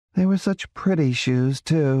They were such pretty shoes,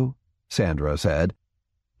 too, Sandra said.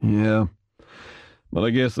 Yeah, but I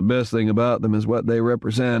guess the best thing about them is what they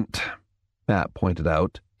represent, Matt pointed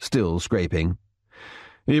out, still scraping.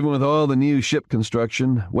 Even with all the new ship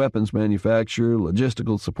construction, weapons manufacture,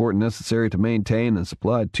 logistical support necessary to maintain and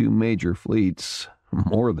supply 2 major fleets,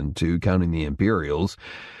 more than 2 counting the Imperials,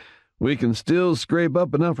 we can still scrape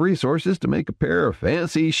up enough resources to make a pair of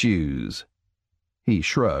fancy shoes. He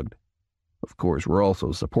shrugged. Of course, we're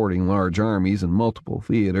also supporting large armies in multiple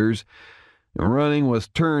theaters. Running was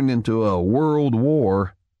turned into a world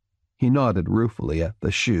war. He nodded ruefully at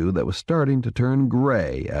the shoe that was starting to turn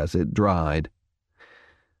gray as it dried.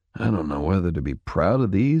 I don't know whether to be proud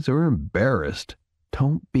of these or embarrassed.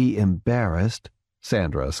 Don't be embarrassed,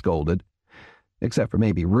 Sandra scolded. Except for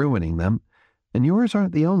maybe ruining them. And yours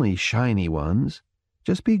aren't the only shiny ones.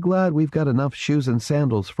 Just be glad we've got enough shoes and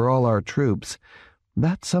sandals for all our troops.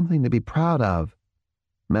 That's something to be proud of.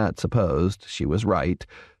 Matt supposed she was right,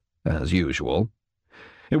 as usual.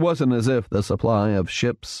 It wasn't as if the supply of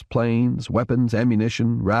ships, planes, weapons,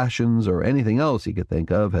 ammunition, rations, or anything else he could think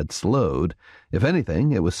of had slowed. If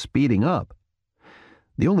anything, it was speeding up.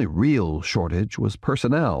 The only real shortage was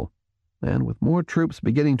personnel, and with more troops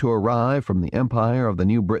beginning to arrive from the Empire of the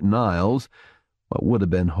New Britain Isles, what would have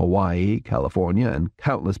been Hawaii, California, and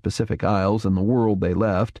countless Pacific Isles in the world they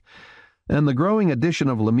left, and the growing addition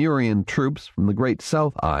of Lemurian troops from the Great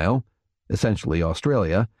South Isle, essentially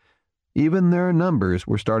Australia, even their numbers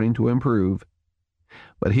were starting to improve.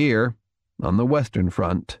 But here, on the Western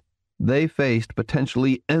Front, they faced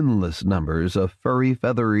potentially endless numbers of furry,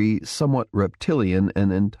 feathery, somewhat reptilian,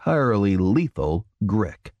 and entirely lethal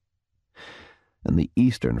Grik. And the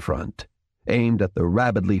Eastern Front, aimed at the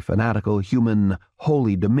rabidly fanatical human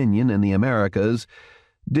Holy Dominion in the Americas,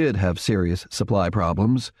 did have serious supply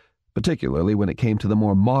problems, particularly when it came to the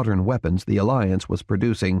more modern weapons the Alliance was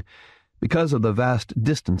producing, because of the vast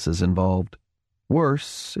distances involved.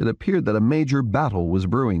 Worse, it appeared that a major battle was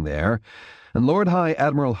brewing there, and Lord High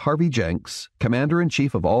Admiral Harvey Jenks,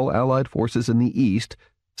 Commander-in-Chief of all Allied forces in the East,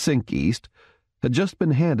 Sink East, had just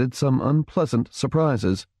been handed some unpleasant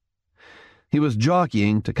surprises. He was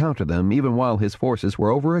jockeying to counter them even while his forces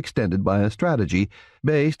were overextended by a strategy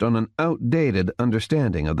based on an outdated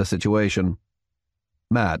understanding of the situation.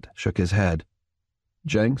 Matt shook his head.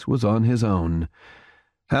 Jenks was on his own.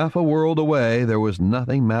 Half a world away, there was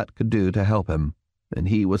nothing Matt could do to help him, and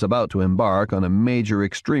he was about to embark on a major,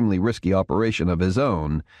 extremely risky operation of his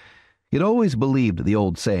own. He'd always believed the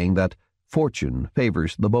old saying that fortune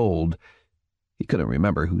favors the bold. He couldn't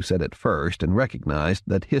remember who said it first and recognized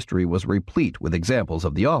that history was replete with examples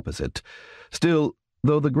of the opposite. Still,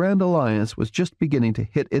 though the Grand Alliance was just beginning to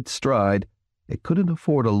hit its stride, it couldn't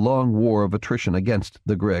afford a long war of attrition against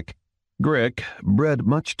the Grik. Grik bred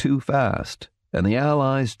much too fast, and the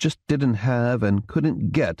Allies just didn't have and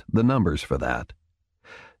couldn't get the numbers for that.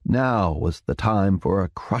 Now was the time for a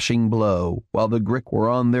crushing blow while the Grik were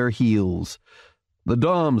on their heels. The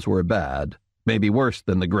Doms were bad, maybe worse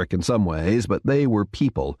than the Grik in some ways, but they were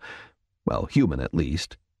people, well, human at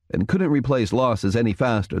least, and couldn't replace losses any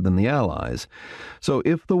faster than the Allies. So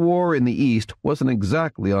if the war in the East wasn't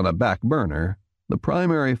exactly on a back burner, the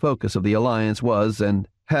primary focus of the Alliance was, and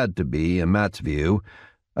had to be, in Matt's view,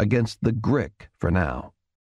 against the Grik for now.